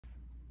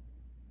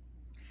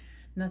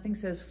Nothing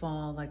says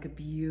fall like a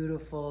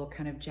beautiful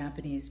kind of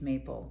Japanese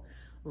maple.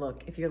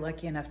 Look, if you're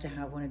lucky enough to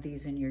have one of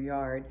these in your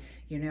yard,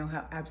 you know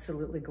how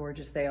absolutely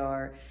gorgeous they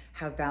are,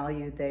 how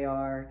valued they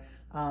are,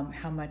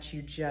 how much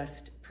you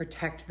just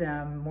protect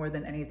them more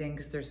than anything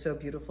because they're so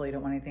beautiful, you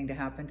don't want anything to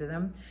happen to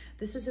them.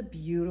 This is a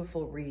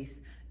beautiful wreath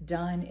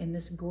done in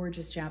this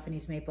gorgeous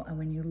Japanese maple. And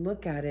when you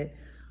look at it,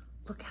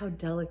 look how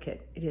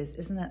delicate it is.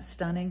 Isn't that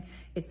stunning?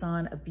 It's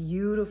on a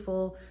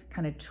beautiful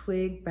kind of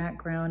twig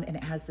background and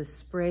it has the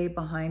spray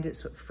behind it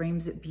so it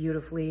frames it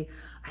beautifully.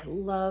 I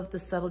love the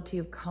subtlety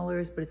of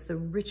colors, but it's the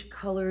rich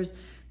colors,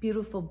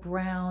 beautiful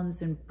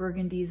browns and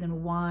burgundies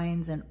and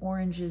wines and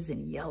oranges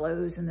and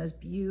yellows and those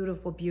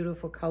beautiful,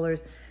 beautiful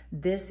colors.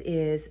 This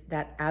is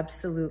that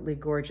absolutely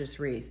gorgeous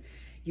wreath.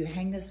 You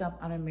hang this up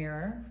on a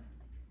mirror.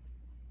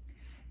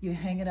 You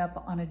hang it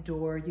up on a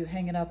door, you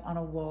hang it up on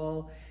a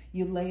wall,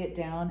 you lay it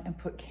down and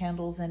put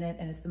candles in it,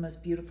 and it's the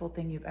most beautiful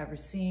thing you've ever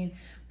seen.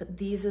 But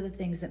these are the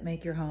things that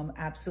make your home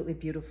absolutely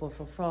beautiful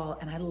for fall.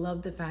 And I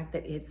love the fact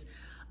that it's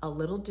a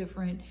little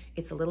different,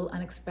 it's a little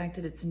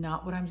unexpected, it's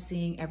not what I'm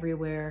seeing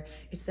everywhere.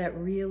 It's that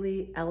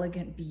really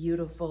elegant,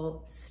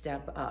 beautiful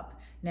step up.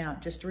 Now,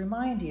 just to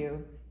remind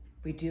you,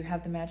 we do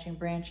have the matching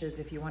branches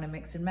if you want to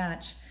mix and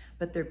match,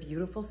 but they're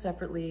beautiful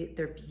separately,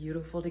 they're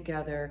beautiful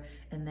together,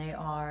 and they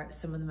are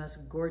some of the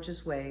most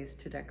gorgeous ways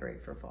to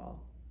decorate for fall.